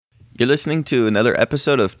You're listening to another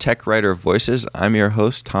episode of Tech Writer Voices. I'm your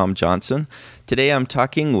host, Tom Johnson. Today I'm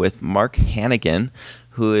talking with Mark Hanigan,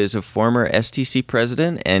 who is a former STC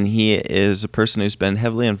president, and he is a person who's been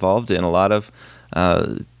heavily involved in a lot of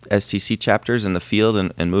STC chapters in the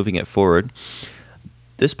field and moving it forward.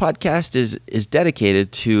 This podcast is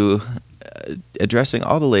dedicated to addressing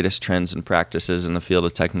all the latest trends and practices in the field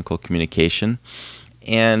of technical communication.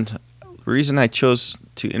 And the reason I chose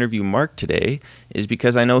to interview Mark today is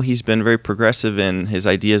because I know he's been very progressive in his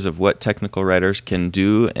ideas of what technical writers can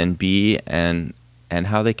do and be and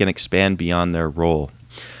how they can expand beyond their role.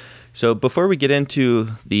 So before we get into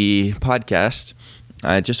the podcast,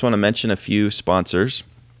 I just want to mention a few sponsors.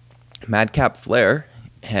 Madcap Flare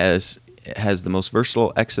has the most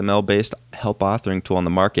versatile XML-based help authoring tool on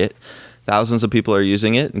the market. Thousands of people are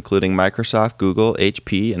using it, including Microsoft, Google,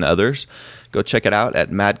 HP, and others. Go check it out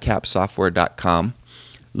at madcapsoftware.com.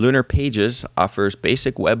 Lunar Pages offers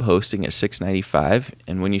basic web hosting at $6.95,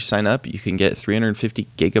 and when you sign up, you can get 350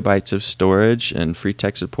 gigabytes of storage and free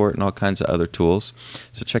tech support and all kinds of other tools.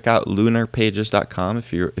 So check out lunarpages.com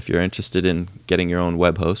if you're interested in getting your own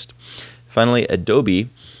web host. Finally,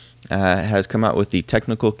 Adobe has come out with the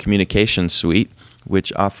Technical Communication Suite,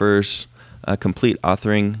 which offers a complete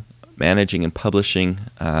authoring, managing, and publishing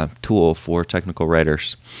tool for technical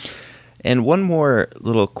writers. And one more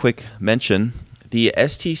little quick mention. The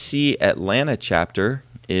STC Atlanta chapter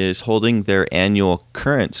is holding their annual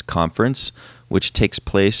Currents Conference, which takes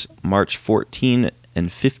place March 14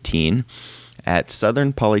 and 15 at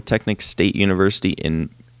Southern Polytechnic State University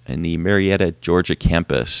in the Marietta, Georgia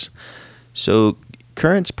campus. So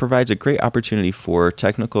Currents provides a great opportunity for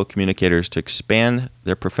technical communicators to expand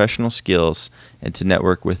their professional skills and to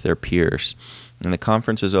network with their peers. And the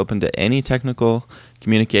conference is open to any technical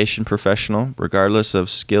communication professional, regardless of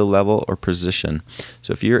skill level or position.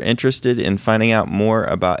 So if you're interested in finding out more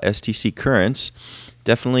about STC Currents,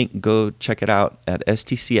 definitely go check it out at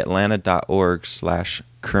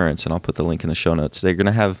stcatlanta.org/currents, and I'll put the link in the show notes. They're going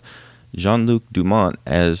to have Jean-Luc Dumont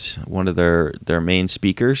as one of their main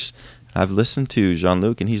speakers. I've listened to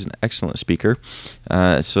Jean-Luc, and he's an excellent speaker.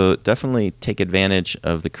 So definitely take advantage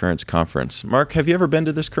of the Currents Conference. Mark, have you ever been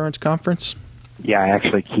to this Currents Conference? Yeah, I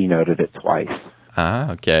actually keynoted it twice.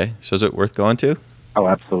 Ah, okay. So is it worth going to? Oh,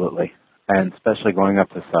 absolutely. And especially going up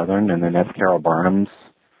to Southern and then F. Carroll Barnum's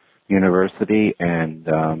University, and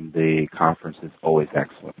the conference is always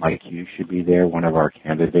excellent. Mike Hughes should be there, one of our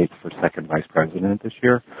candidates for second vice president this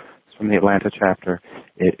year. It's from the Atlanta chapter.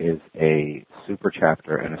 It is a super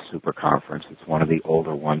chapter and a super conference. It's one of the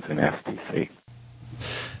older ones in STC.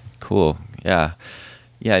 Cool. Yeah.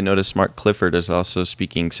 Yeah, I noticed Mark Clifford is also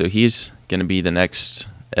speaking, so he's going to be the next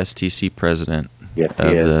STC president. Yes, he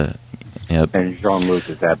is. Yep. And Jean-Luc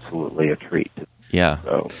is absolutely a treat. Yeah.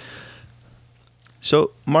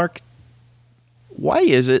 So Mark, why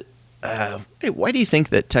is it? Why do you think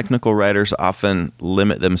that technical writers often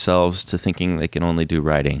limit themselves to thinking they can only do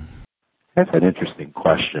writing? That's an interesting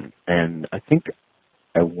question, and I think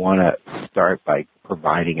I want to start by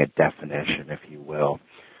providing a definition, if you will.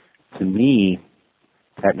 To me,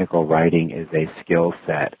 technical writing is a skill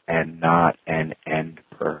set and not an end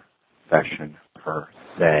profession per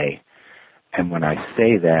se. And when I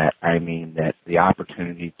say that, I mean that the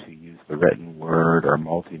opportunity to use the written word or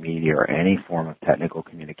multimedia or any form of technical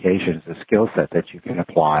communication is a skill set that you can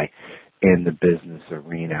apply in the business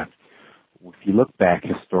arena. If you look back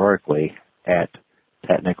historically at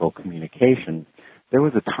technical communication, there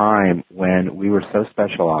was a time when we were so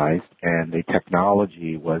specialized and the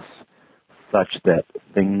technology was such that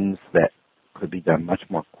things that could be done much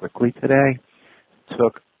more quickly today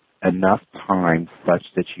took enough time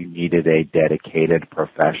such that you needed a dedicated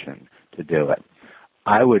profession to do it.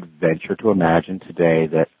 I would venture to imagine today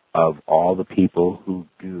that of all the people who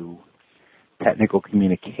do technical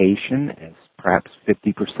communication as perhaps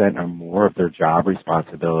 50% or more of their job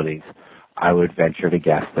responsibilities, I would venture to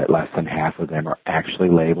guess that less than half of them are actually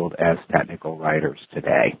labeled as technical writers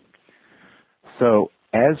today. So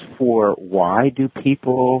as for why do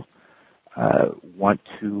people want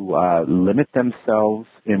to limit themselves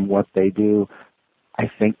in what they do, I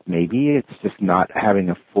think maybe it's just not having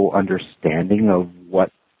a full understanding of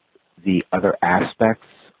what the other aspects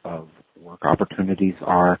of work opportunities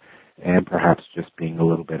are, and perhaps just being a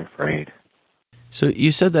little bit afraid. So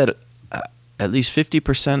you said that at least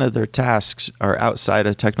 50% of their tasks are outside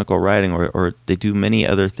of technical writing, or they do many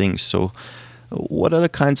other things. So what other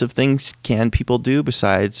kinds of things can people do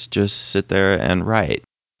besides just sit there and write?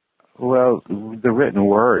 Well, the written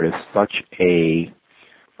word is such a,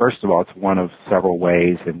 first of all, it's one of several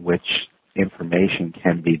ways in which information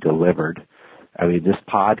can be delivered. I mean, this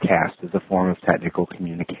podcast is a form of technical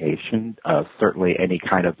communication. Certainly any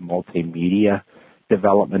kind of multimedia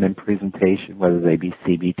development and presentation, whether they be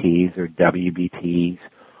CBTs or WBTs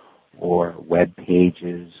or web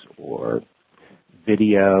pages or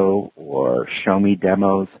video or show me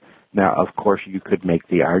demos. Now, of course, you could make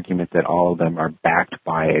the argument that all of them are backed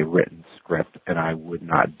by a written script, and I would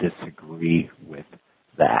not disagree with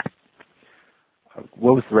that.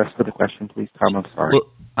 What was the rest of the question, please, Tom? I'm sorry. Well,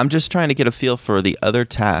 I'm just trying to get a feel for the other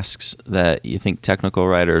tasks that you think technical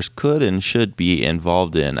writers could and should be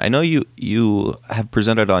involved in. I know you have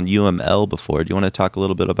presented on UML before. Do you want to talk a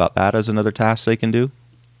little bit about that as another task they can do?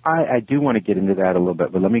 I do want to get into that a little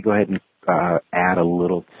bit, but let me go ahead and add a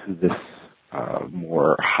little to this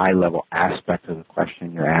more high-level aspect of the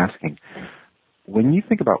question you're asking. When you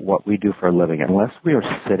think about what we do for a living, unless we are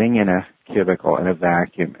sitting in a cubicle in a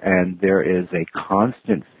vacuum and there is a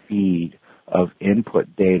constant feed of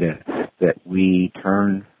input data that we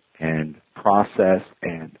turn and process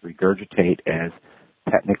and regurgitate as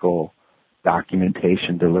technical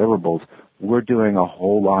documentation deliverables, we're doing a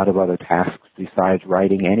whole lot of other tasks besides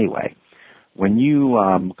writing anyway. When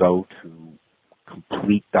you go to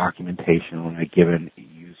complete documentation on a given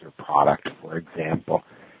user product, for example,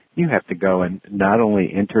 you have to go and not only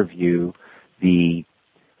interview the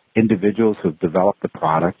individuals who have developed the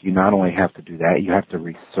product, you not only have to do that, you have to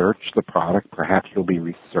research the product. Perhaps you'll be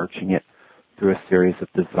researching it through a series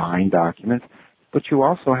of design documents, but you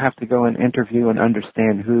also have to go and interview and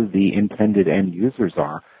understand who the intended end users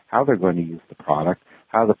are, how they're going to use the product,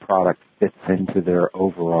 how the product fits into their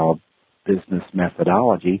overall business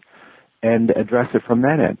methodology, and address it from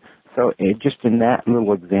that end. So just in that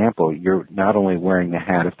little example, you're not only wearing the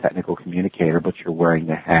hat of technical communicator, but you're wearing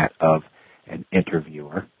the hat of an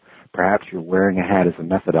interviewer. Perhaps you're wearing a hat as a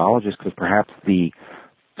methodologist because perhaps the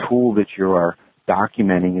tool that you are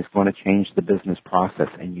documenting is going to change the business process,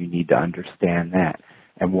 and you need to understand that.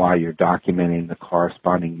 And while you're documenting the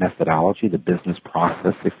corresponding methodology, the business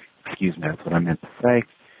process, that's what I meant to say,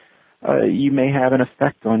 you may have an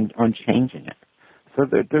effect on changing it. So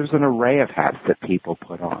there's an array of hats that people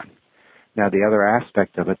put on. Now, the other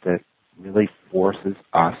aspect of it that really forces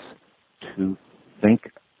us to think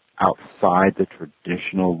outside the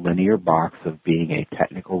traditional linear box of being a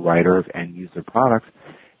technical writer of end-user products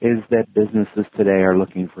is that businesses today are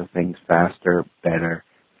looking for things faster, better,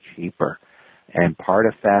 cheaper. And part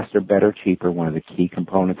of faster, better, cheaper, one of the key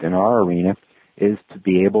components in our arena, is to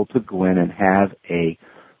be able to go in and have a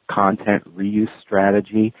content reuse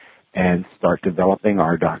strategy and start developing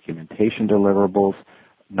our documentation deliverables,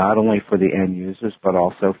 not only for the end users, but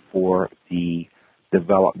also for the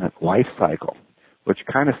development life cycle, which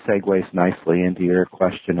kind of segues nicely into your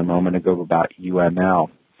question a moment ago about UML.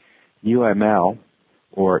 UML,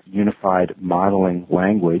 or Unified Modeling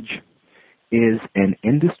Language, is an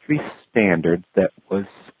industry standard that was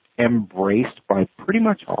embraced by pretty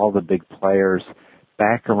much all the big players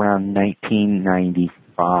back around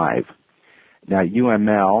 1995. Now,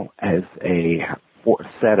 UML has a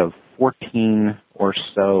set of 14 or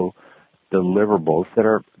so deliverables that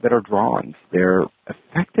are drawings. They're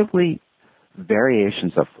effectively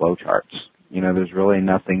variations of flowcharts. You know, there's really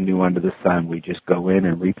nothing new under the sun. We just go in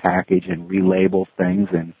and repackage and relabel things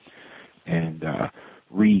and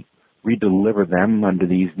redeliver them under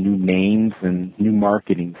these new names and new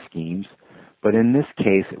marketing schemes. But in this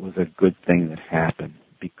case, it was a good thing that happened,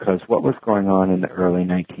 because what was going on in the early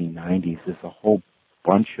 1990s is a whole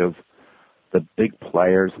bunch of the big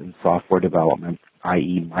players in software development,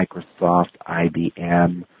 i.e. Microsoft,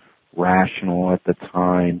 IBM, Rational at the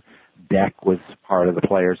time. DEC was part of the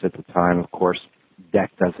players at the time. Of course, DEC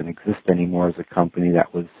doesn't exist anymore as a company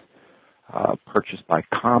that was purchased by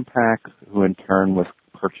Compaq, who in turn was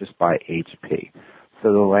purchased by HP.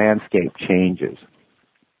 So the landscape changes.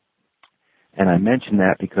 And I mention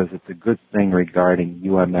that because it's a good thing regarding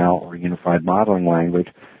UML, or Unified Modeling Language,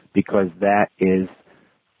 because that is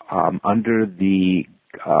under the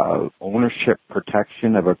ownership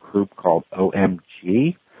protection of a group called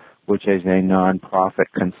OMG, which is a nonprofit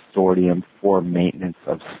consortium for maintenance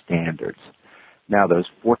of standards. Now, those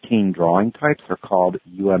 14 drawing types are called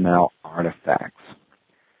UML artifacts.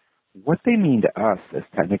 What they mean to us as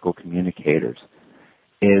technical communicators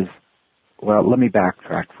is, well, let me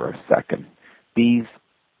backtrack for a second. These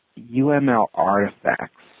UML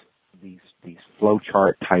artifacts, these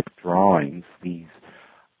flowchart type drawings,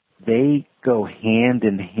 they go hand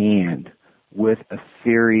in hand with a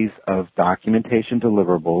series of documentation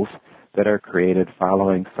deliverables that are created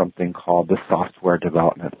following something called the software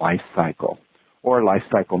development life cycle, or life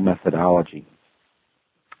cycle methodology.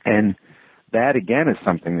 And That, again, is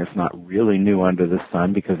something that's not really new under the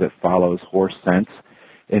sun because it follows horse sense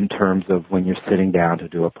in terms of when you're sitting down to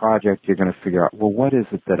do a project, you're going to figure out, well, what is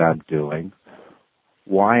it that I'm doing?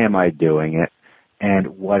 Why am I doing it?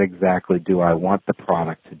 And what exactly do I want the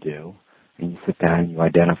product to do? And you sit down and you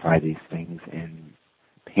identify these things in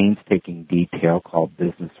painstaking detail called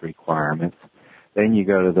business requirements. Then you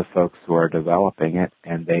go to the folks who are developing it,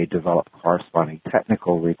 and they develop corresponding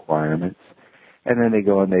technical requirements. And then they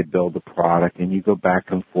go and they build the product, and you go back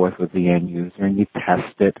and forth with the end user, and you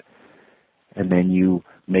test it, and then you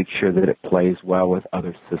make sure that it plays well with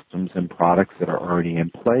other systems and products that are already in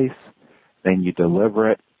place. Then you deliver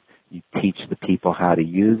it. You teach the people how to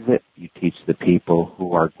use it. You teach the people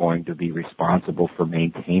who are going to be responsible for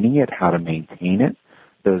maintaining it how to maintain it.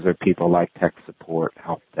 Those are people like tech support,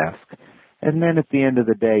 help desk. And then at the end of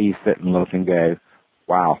the day, you sit and look and go,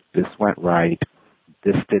 wow, this went right.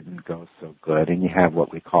 This didn't go so good. And you have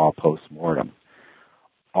what we call postmortem.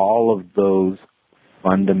 All of those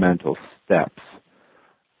fundamental steps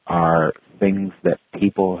are things that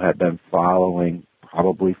people have been following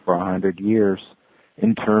probably for 100 years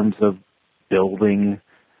in terms of building,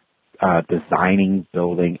 designing,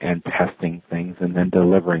 building, and testing things and then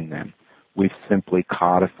delivering them. We've simply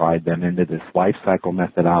codified them into this life cycle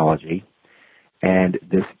methodology, and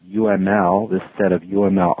this UML, this set of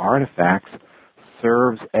UML artifacts,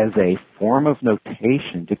 serves as a form of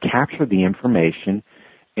notation to capture the information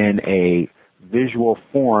in a visual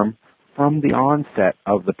form from the onset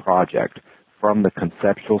of the project, from the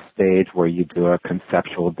conceptual stage where you do a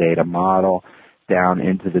conceptual data model, down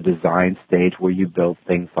into the design stage where you build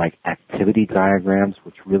things like activity diagrams,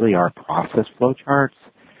 which really are process flow charts,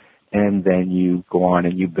 and then you go on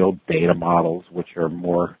and you build data models, which are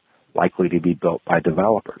more likely to be built by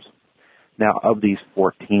developers. Now, of these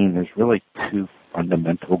 14, there's really two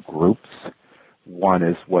fundamental groups. One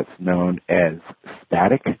is what's known as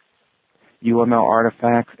static UML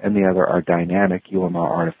artifacts, and the other are dynamic UML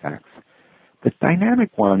artifacts. The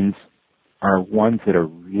dynamic ones are ones that are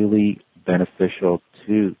really beneficial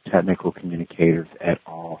to technical communicators at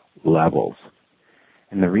all levels.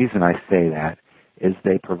 And the reason I say that is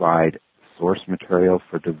they provide source material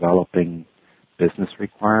for developing business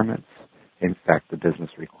requirements. In fact, the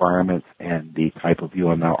business requirements and the type of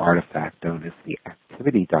UML artifact known as the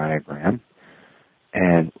activity diagram,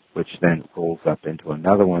 and which then rolls up into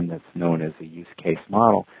another one that's known as a use case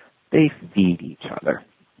model, they feed each other.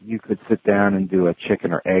 You could sit down and do a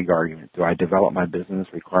chicken or egg argument. Do I develop my business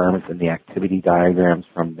requirements and the activity diagrams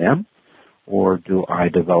from them, or do I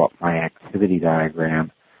develop my activity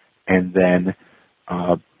diagram and then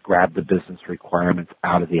grab the business requirements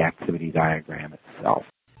out of the activity diagram itself?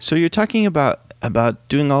 So you're talking about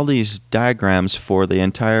doing all these diagrams for the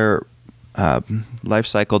entire life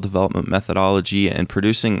cycle development methodology and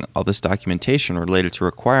producing all this documentation related to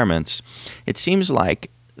requirements. It seems like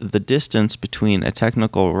the distance between a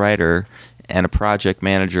technical writer and a project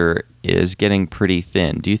manager is getting pretty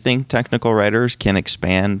thin. Do you think technical writers can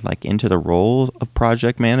expand into the role of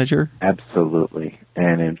project manager? Absolutely.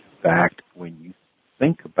 And in fact, when you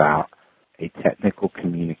think about a technical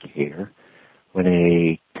communicator, when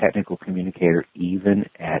a technical communicator, even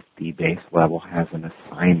at the base level, has an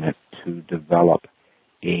assignment to develop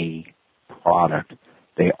a product,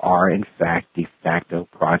 they are, in fact, de facto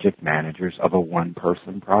project managers of a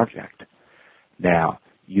one-person project. Now,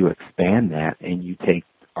 you expand that and you take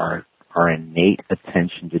our innate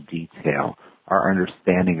attention to detail, our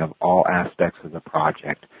understanding of all aspects of the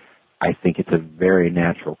project. I think it's a very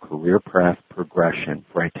natural career path progression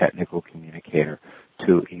for a technical communicator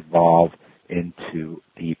to evolve into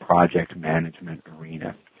the project management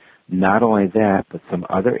arena. Not only that, but some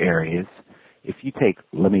other areas. If you take,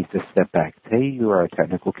 let me just step back. Say you are a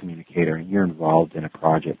technical communicator and you're involved in a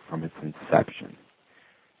project from its inception.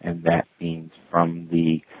 And that means from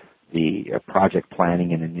the project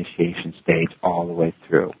planning and initiation stage all the way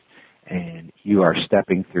through. And you are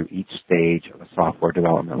stepping through each stage of a software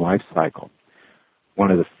development lifecycle.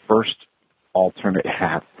 One of the first alternate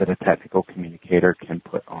hats that a technical communicator can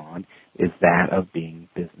put on is that of being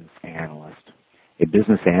business analyst. A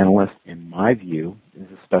business analyst, in my view, is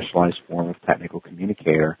a specialized form of technical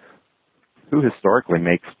communicator who historically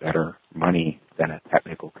makes better money than a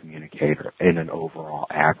technical communicator in an overall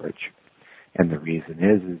average. And the reason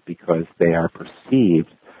is because they are perceived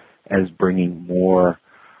as bringing more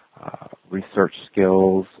research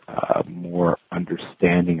skills, more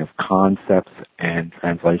understanding of concepts and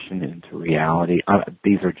translation into reality.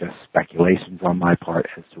 These are just speculations on my part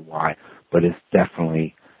as to why, but it's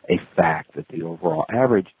definitely a fact that the overall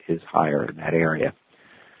average is higher in that area.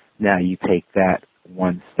 Now you take that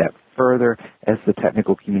one step further, as the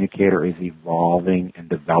technical communicator is evolving and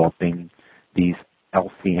developing these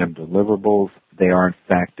LCM deliverables, they are in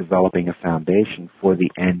fact developing a foundation for the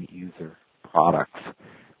end user products,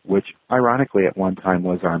 which ironically at one time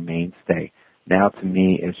was our mainstay. Now to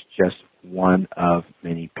me it's just one of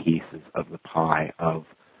many pieces of the pie of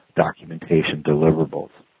documentation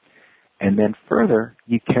deliverables. And then further,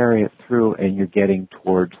 you carry it through and you're getting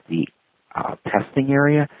towards the testing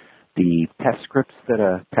area, the test scripts that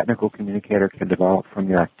a technical communicator can develop from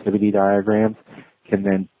your activity diagrams can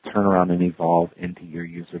then turn around and evolve into your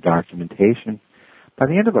user documentation. By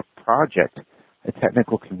the end of a project, a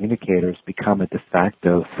technical communicator has become a de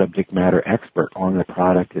facto subject matter expert on the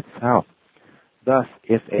product itself. Thus,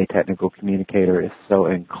 if a technical communicator is so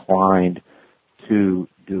inclined to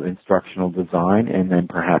do instructional design and then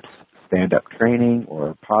perhaps stand-up training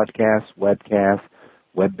or podcasts, webcasts,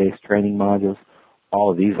 web-based training modules,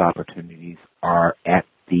 all of these opportunities are at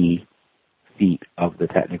the feet of the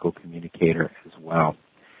technical communicator as well.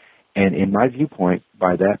 And in my viewpoint,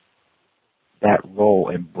 by that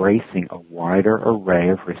role, embracing a wider array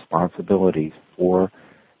of responsibilities for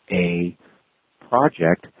a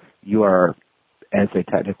project, you are, as a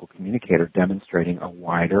technical communicator, demonstrating a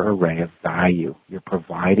wider array of value. You're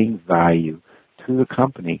providing value to the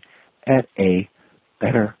company at a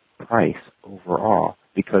better price overall,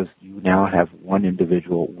 because you now have one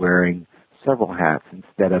individual wearing several hats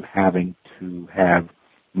instead of having to have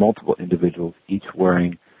multiple individuals each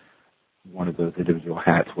wearing one of those individual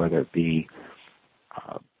hats, whether it be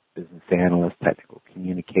business analyst, technical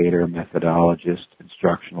communicator, methodologist,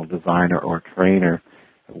 instructional designer, or trainer.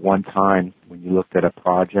 At one time, when you looked at a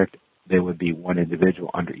project, there would be one individual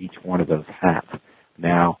under each one of those hats.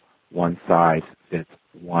 Now, one size fits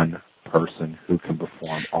one person who can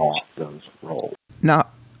perform all those roles. Now,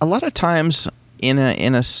 a lot of times in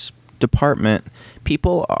a department,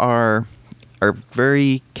 people are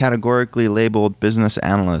very categorically labeled business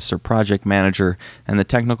analyst or project manager, and the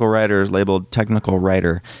technical writer is labeled technical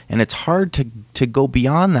writer. And it's hard to go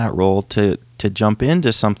beyond that role to jump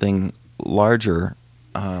into something larger,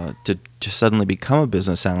 to suddenly become a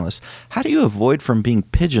business analyst. How do you avoid from being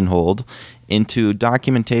pigeonholed into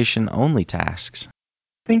documentation-only tasks?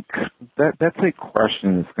 I think that's a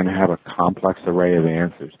question that's going to have a complex array of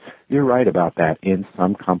answers. You're right about that. In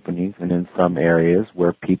some companies and in some areas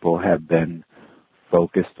where people have been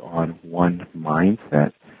focused on one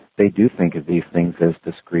mindset, they do think of these things as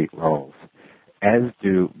discrete roles, as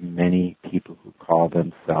do many people who call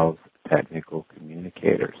themselves technical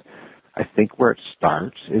communicators. I think where it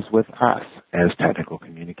starts is with us as technical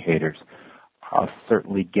communicators,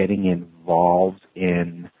 certainly getting involved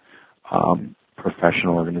in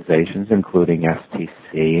professional organizations, including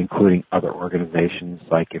STC, including other organizations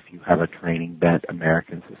like if you have a training bent,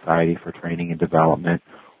 American Society for Training and Development,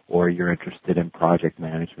 or you're interested in project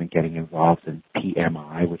management, getting involved in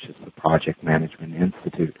PMI, which is the Project Management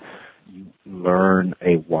Institute. You learn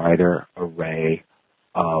a wider array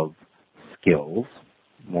of skills,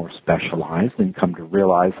 more specialized, and come to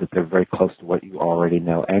realize that they're very close to what you already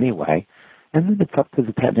know anyway. And then it's up to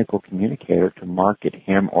the technical communicator to market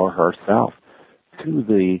him or herself to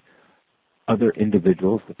the other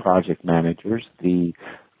individuals, the project managers, the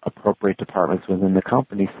appropriate departments within the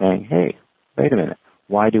company, saying, hey, wait a minute,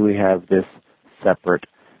 why do we have this separate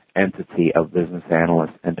entity of business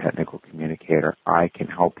analyst and technical communicator? I can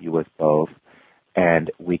help you with both,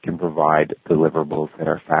 and we can provide deliverables that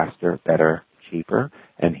are faster, better, cheaper,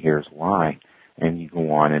 and here's why. And you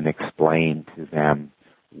go on and explain to them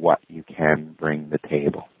what you can bring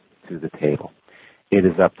to the table. It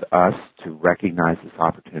is up to us to recognize this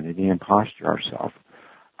opportunity and posture ourselves.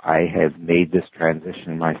 I have made this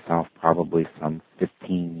transition myself probably some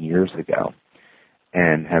 15 years ago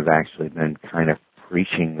and have actually been kind of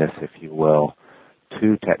preaching this, if you will,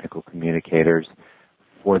 to technical communicators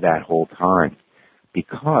for that whole time.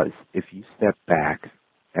 Because if you step back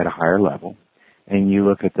at a higher level and you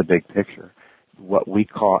look at the big picture, what we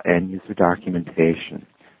call end user documentation,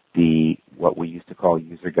 what we used to call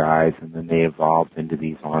user guides, and then they evolved into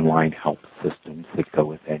these online help systems that go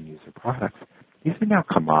with end user products. These are now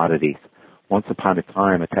commodities. Once upon a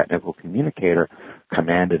time, a technical communicator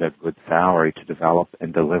commanded a good salary to develop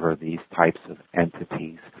and deliver these types of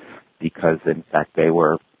entities because, in fact, they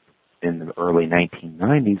were, in the early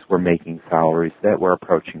 1990s, were making salaries that were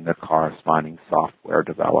approaching the corresponding software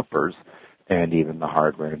developers and even the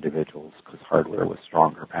hardware individuals, because hardware was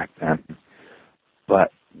stronger back then.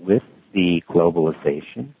 But with the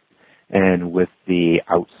globalization and with the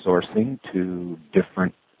outsourcing to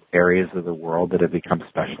different areas of the world that have become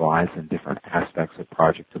specialized in different aspects of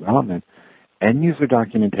project development, end user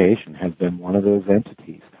documentation has been one of those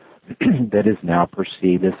entities that is now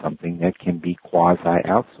perceived as something that can be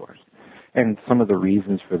quasi-outsourced. And some of the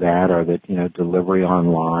reasons for that are that, delivery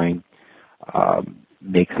online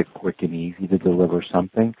makes it quick and easy to deliver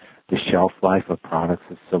something. The shelf life of products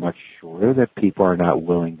is so much shorter that people are not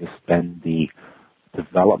willing to spend the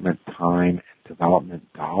development time and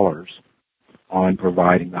development dollars on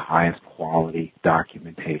providing the highest quality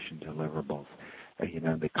documentation deliverables.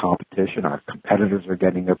 The competition, our competitors are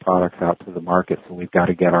getting their products out to the market, so we've got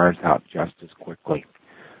to get ours out just as quickly.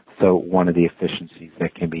 So one of the efficiencies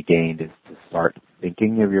that can be gained is to start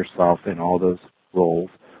thinking of yourself in all those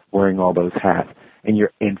roles, wearing all those hats, and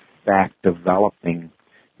you're in fact developing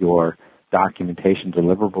your documentation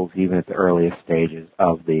deliverables even at the earliest stages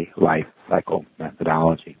of the life cycle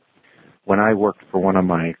methodology. When I worked for one of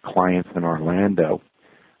my clients in Orlando,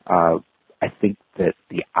 I think that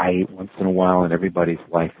once in a while in everybody's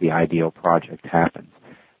life, the ideal project happens.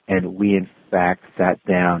 And we, in fact, sat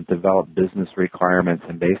down, developed business requirements,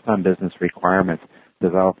 and based on business requirements,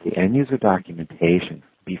 developed the end-user documentation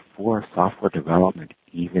before software development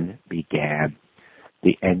even began.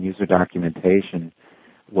 The end-user documentation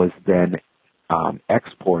was then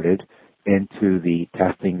exported into the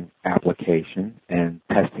testing application, and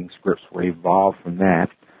testing scripts were evolved from that.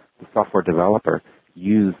 The software developer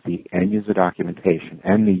used the end-user documentation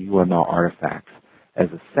and the UML artifacts as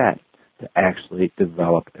a set to actually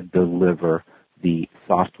develop and deliver the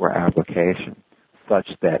software application such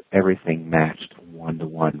that everything matched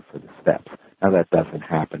one-to-one for the steps. Now, that doesn't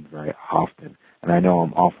happen very often, and I know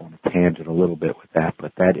I'm off on a tangent a little bit with that,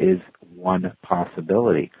 but that is one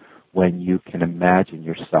possibility when you can imagine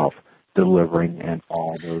yourself delivering in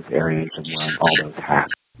all those areas and wearing all those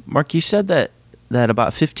hats. Mark, you said that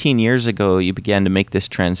about 15 years ago you began to make this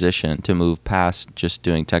transition to move past just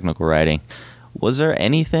doing technical writing. Was there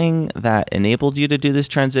anything that enabled you to do this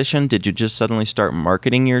transition? Did you just suddenly start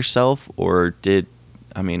marketing yourself, or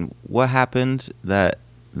what happened that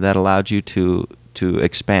allowed you to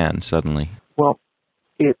expand suddenly? Well,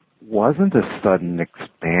 it wasn't a sudden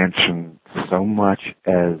expansion so much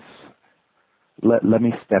as, let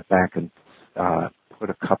me step back and put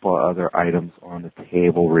a couple of other items on the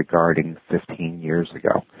table regarding 15 years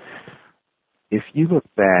ago. If you look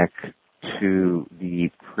back to the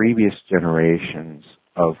previous generations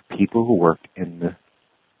of people who worked in the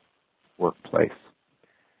workplace,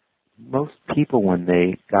 most people, when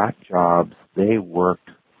they got jobs, they worked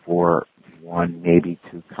for one, maybe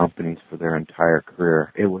two companies for their entire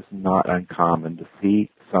career. It was not uncommon to see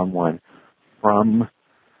someone from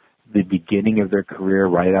the beginning of their career,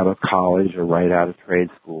 right out of college or right out of trade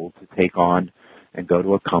school, to take on and go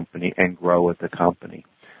to a company and grow with the company.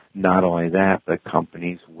 Not only that, but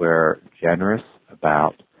companies were generous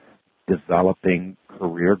about developing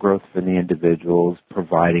career growth for the individuals,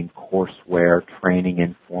 providing courseware, training,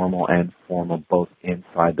 informal and formal, both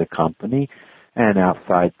inside the company and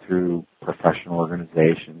outside through professional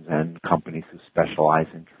organizations and companies who specialize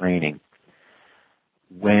in training.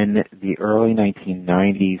 When the early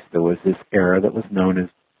 1990s, there was this era that was known as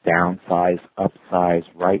downsize, upsize,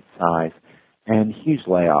 right size, and huge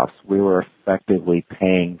layoffs. We were effectively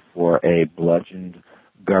paying for a bludgeoned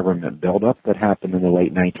government buildup that happened in the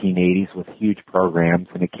late 1980s with huge programs,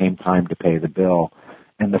 and it came time to pay the bill.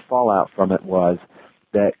 And the fallout from it was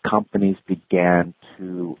that companies began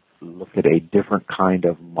to look at a different kind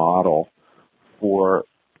of model for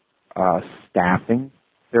staffing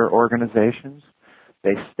their organizations.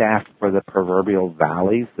 They staffed for the proverbial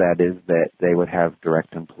valleys, that is, that they would have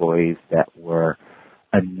direct employees that were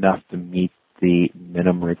enough to meet the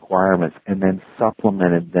minimum requirements, and then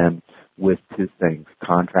supplemented them with two things,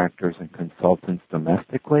 contractors and consultants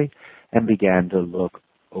domestically, and began to look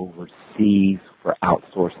overseas for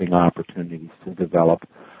outsourcing opportunities to develop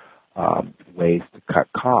ways to cut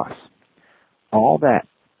costs.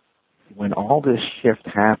 When all this shift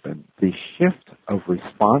happened, the shift of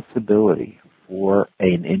responsibility for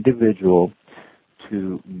an individual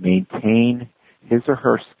to maintain his or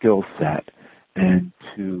her skill set and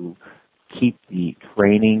to keep the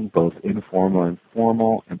training, both informal and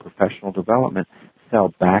formal, and professional development,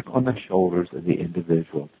 fell back on the shoulders of the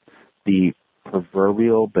individual. The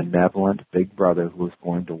proverbial benevolent big brother who was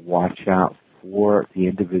going to watch out for the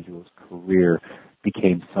individual's career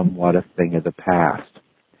became somewhat a thing of the past.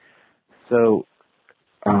 So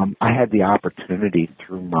I had the opportunity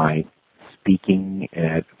through my speaking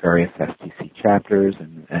at various STC chapters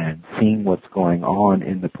and seeing what's going on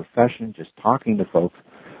in the profession, just talking to folks,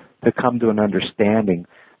 to come to an understanding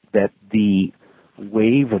that the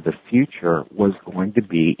wave of the future was going to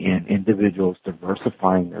be in individuals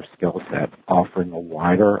diversifying their skill set, offering a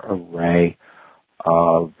wider array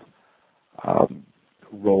of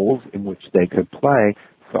roles in which they could play,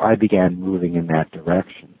 so I began moving in that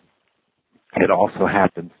direction. It also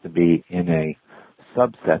happens to be in a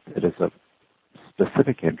subset that is of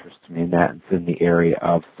specific interest to me, and that's in the area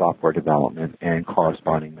of software development and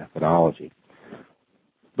corresponding methodology.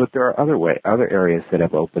 But there are other areas that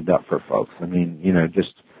have opened up for folks. I mean,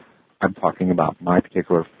 I'm talking about my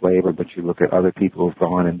particular flavor, but you look at other people who've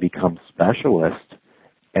gone and become specialists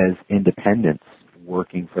as independents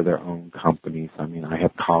working for their own companies. I mean, I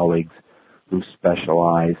have colleagues who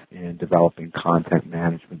specialize in developing content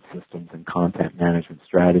management systems and content management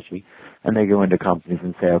strategy, and they go into companies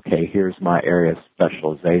and say, okay, here's my area of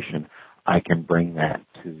specialization. I can bring that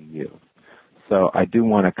to you. So I do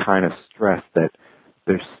want to kind of stress that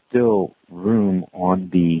there's still room on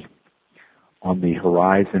the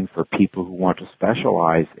horizon for people who want to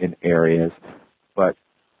specialize in areas, but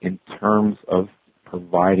in terms of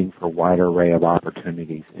providing for a wider array of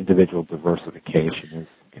opportunities, individual diversification is,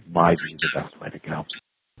 in my view, the best way to go.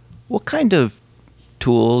 What kind of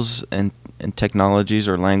tools and technologies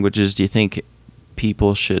or languages do you think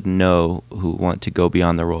people should know who want to go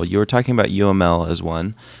beyond their role? You were talking about UML as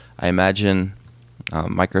one. I imagine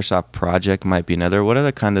Microsoft Project might be another. What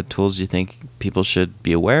other kind of tools do you think people should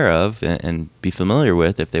be aware of and be familiar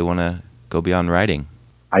with if they want to go beyond writing?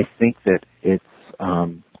 I think that it's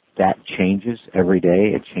that changes every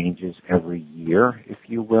day. It changes every year, if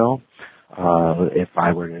you will.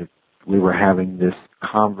 We were having this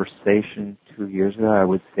conversation 2 years ago, I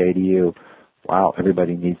would say to you, wow,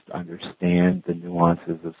 everybody needs to understand the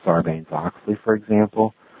nuances of Sarbanes-Oxley, for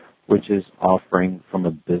example, which is offering, from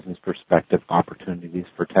a business perspective, opportunities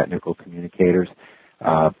for technical communicators.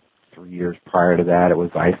 3 years prior to that, it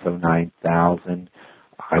was ISO 9000.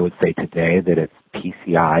 I would say today that it's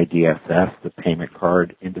PCI DSS, the payment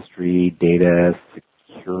card industry, data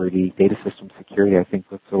system security, I think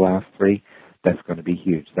that's the last three. That's going to be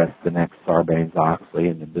huge. That's the next Sarbanes-Oxley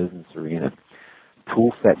in the business arena.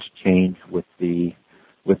 Tool sets change with the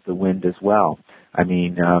wind as well. I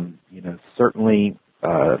mean, certainly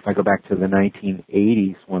if I go back to the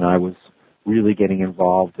 1980s when I was really getting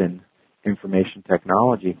involved in information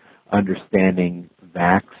technology, understanding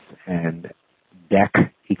VAX and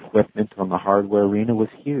DEC equipment on the hardware arena was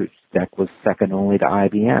huge. DEC was second only to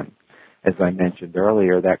IBM. As I mentioned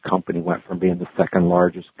earlier, that company went from being the second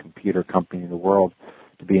largest computer company in the world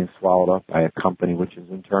to being swallowed up by a company which is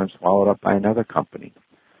in turn swallowed up by another company.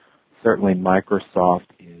 Certainly Microsoft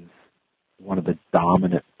is one of the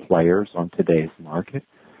dominant players on today's market,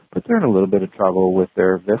 but they're in a little bit of trouble with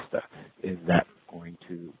their Vista. Is that going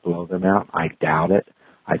to blow them out? I doubt it.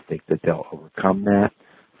 I think that they'll overcome that.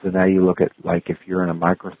 So now you look at, like, if you're in a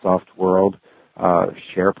Microsoft world,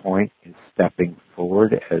 SharePoint is stepping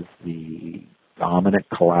forward as the dominant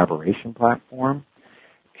collaboration platform,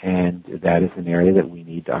 and that is an area that we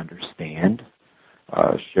need to understand.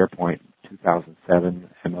 SharePoint 2007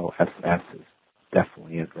 MOSS is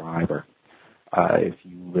definitely a driver. If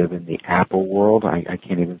you live in the Apple world, I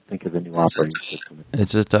can't even think of the new operating system.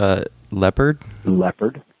 Is it Leopard?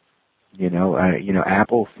 Leopard.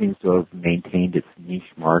 Apple seems to have maintained its niche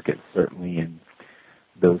market, certainly in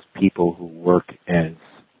those people who work as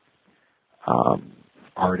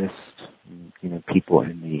artists, people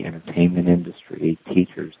in the entertainment industry,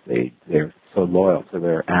 teachers. They're so loyal to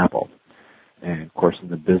their Apple. And, of course, in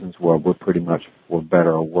the business world, we're pretty much, for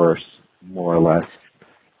better or worse, more or less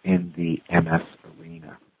in the MS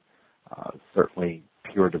arena. Certainly,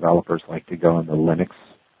 pure developers like to go in the Linux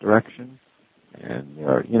direction. And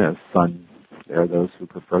there are those who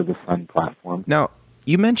prefer the Sun platform. Now,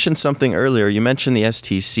 you mentioned something earlier. You mentioned the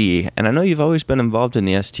STC, and I know you've always been involved in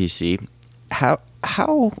the STC.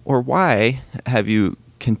 How or why have you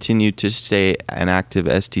continued to stay an active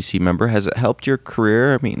STC member? Has it helped your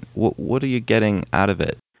career? I mean, what are you getting out of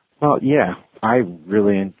it? Well, yeah, I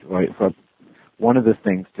really enjoy it. But one of the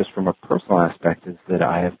things, just from a personal aspect, is that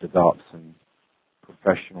I have developed some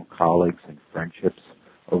professional colleagues and friendships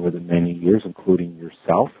over the many years, including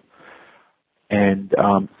yourself. And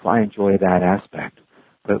so I enjoy that aspect.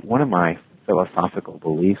 But one of my philosophical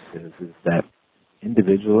beliefs is that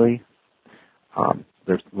individually,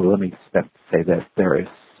 let me say this, there is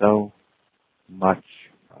so much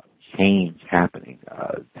change happening.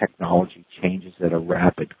 Technology changes at a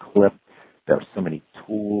rapid clip. There are so many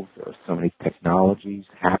tools, there are so many technologies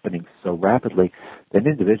happening so rapidly that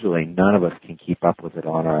individually none of us can keep up with it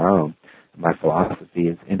on our own. My philosophy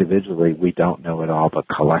is individually we don't know it all, but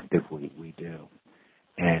collectively we do.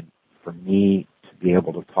 And for me to be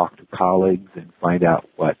able to talk to colleagues and find out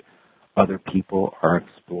what other people are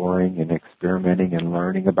exploring and experimenting and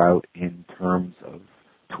learning about in terms of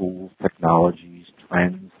tools, technologies,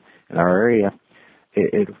 our area,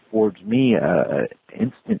 it affords me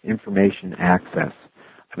instant information access.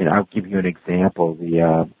 I mean, I'll give you an example.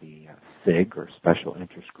 The SIG, or Special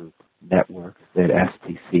Interest Group Network, that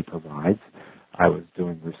STC provides. I was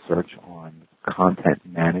doing research on content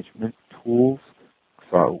management tools,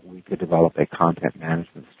 so we could develop a content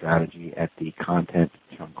management strategy at the content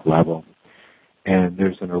chunk level. And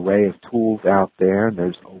there's an array of tools out there, and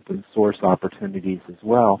there's open source opportunities as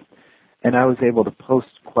well. And I was able to post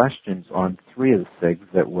questions on 3 of the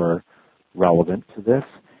SIGs that were relevant to this.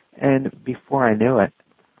 And before I knew it,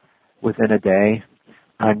 within a day,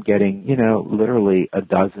 I'm getting, literally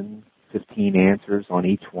 15 answers on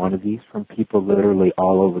each one of these from people literally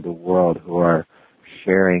all over the world who are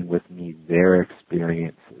sharing with me their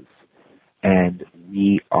experiences. And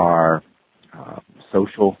we are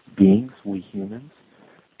social beings, we humans,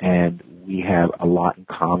 and we have a lot in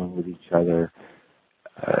common with each other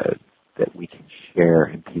that we can share,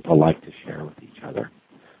 and people like to share with each other.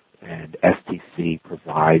 And STC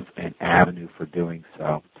provides an avenue for doing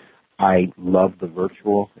so. I love the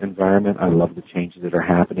virtual environment. I love the changes that are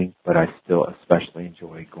happening, but I still especially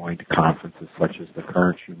enjoy going to conferences such as the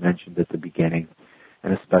current you mentioned at the beginning,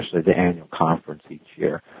 and especially the annual conference each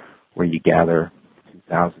year, where you gather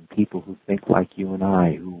 2,000 people who think like you and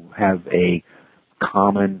I, who have a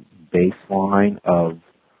common baseline of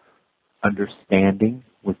understanding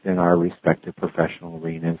within our respective professional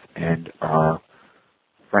arenas and are,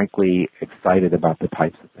 frankly, excited about the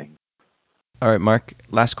types of things. All right, Mark,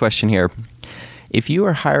 last question here. If you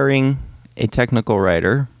are hiring a technical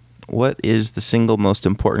writer, what is the single most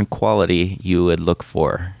important quality you would look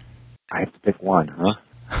for? I have to pick one, huh?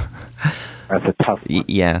 That's a tough one.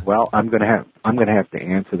 Yeah. Well, I'm going to have to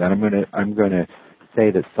answer that. I'm going to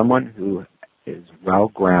say that someone who is well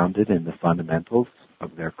grounded in the fundamentals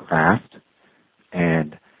of their craft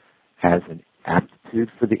and has an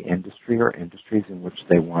aptitude for the industry or industries in which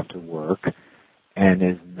they want to work, and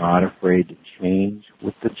is not afraid to change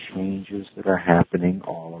with the changes that are happening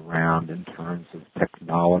all around in terms of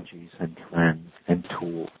technologies and trends and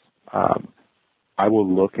tools. I will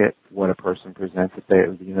look at what a person presents.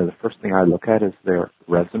 The first thing I look at is their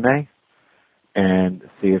resume and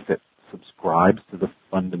see if it subscribes to the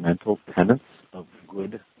fundamental tenets of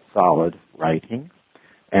good, solid writing,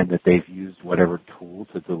 and that they've used whatever tool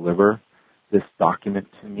to deliver this document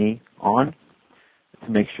to me on, to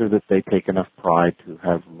make sure that they take enough pride to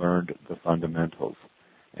have learned the fundamentals,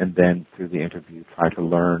 and then through the interview try to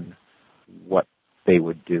learn what they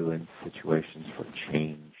would do in situations for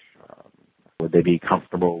change. Would they be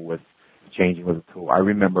comfortable with changing with a tool? I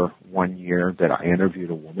remember one year that I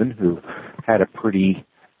interviewed a woman who had a pretty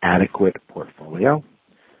adequate portfolio.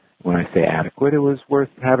 When I say adequate, it was worth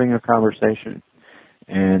having a conversation.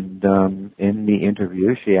 And in the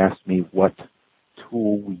interview, she asked me what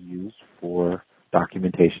tool we used for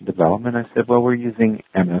documentation development. I said, well, we're using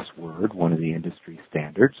MS Word, one of the industry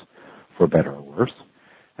standards, for better or worse.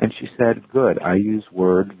 And she said, good, I use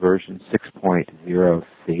Word version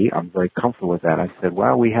 6.0C. I'm very comfortable with that. I said,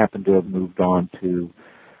 well, we happen to have moved on to,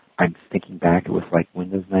 I'm thinking back, it was like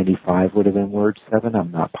Windows 95 would have been Word 7.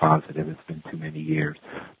 I'm not positive. It's been too many years.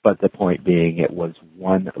 But the point being, it was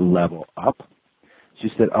one level up. She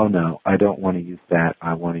said, oh, no, I don't want to use that.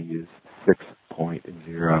 I want to use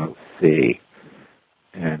 6.0C.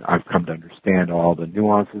 And I've come to understand all the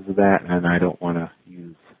nuances of that, and I don't want to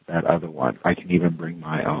use that other one. I can even bring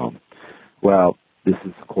my own. Well, this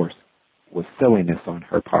is, of course, was silliness on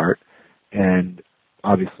her part, and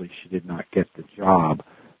obviously she did not get the job.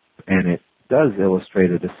 And it does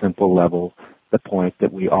illustrate at a simple level the point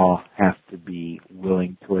that we all have to be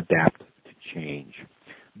willing to adapt to change.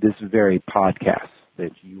 This very podcast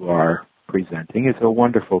that you are presenting is a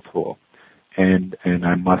wonderful tool. And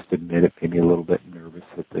I must admit it made me a little bit nervous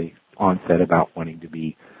at the onset about wanting to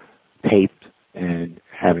be taped and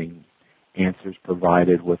having answers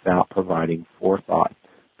provided without providing forethought.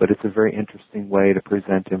 But it's a very interesting way to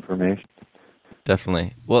present information.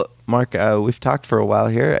 Definitely. Well, Mark, we've talked for a while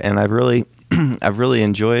here, and I've really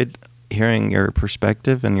enjoyed hearing your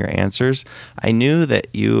perspective and your answers. I knew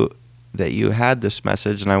that you had this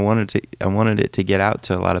message, and I wanted it to get out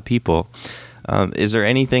to a lot of people. Is there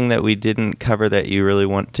anything that we didn't cover that you really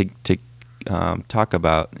want to talk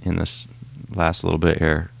about in this last little bit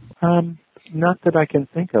here? Not that I can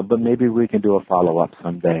think of, but maybe we can do a follow-up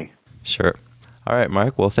someday. Sure. All right,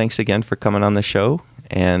 Mark. Well, thanks again for coming on the show.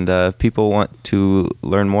 And if people want to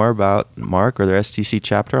learn more about Mark or their STC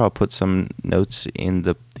chapter, I'll put some notes in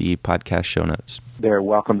the podcast show notes. They're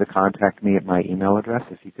welcome to contact me at my email address.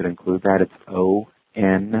 If you could include that, it's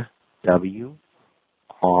onwriteri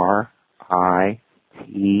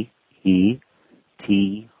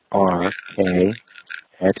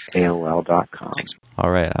AOL.com. All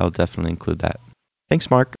right, I'll definitely include that. Thanks,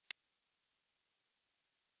 Mark.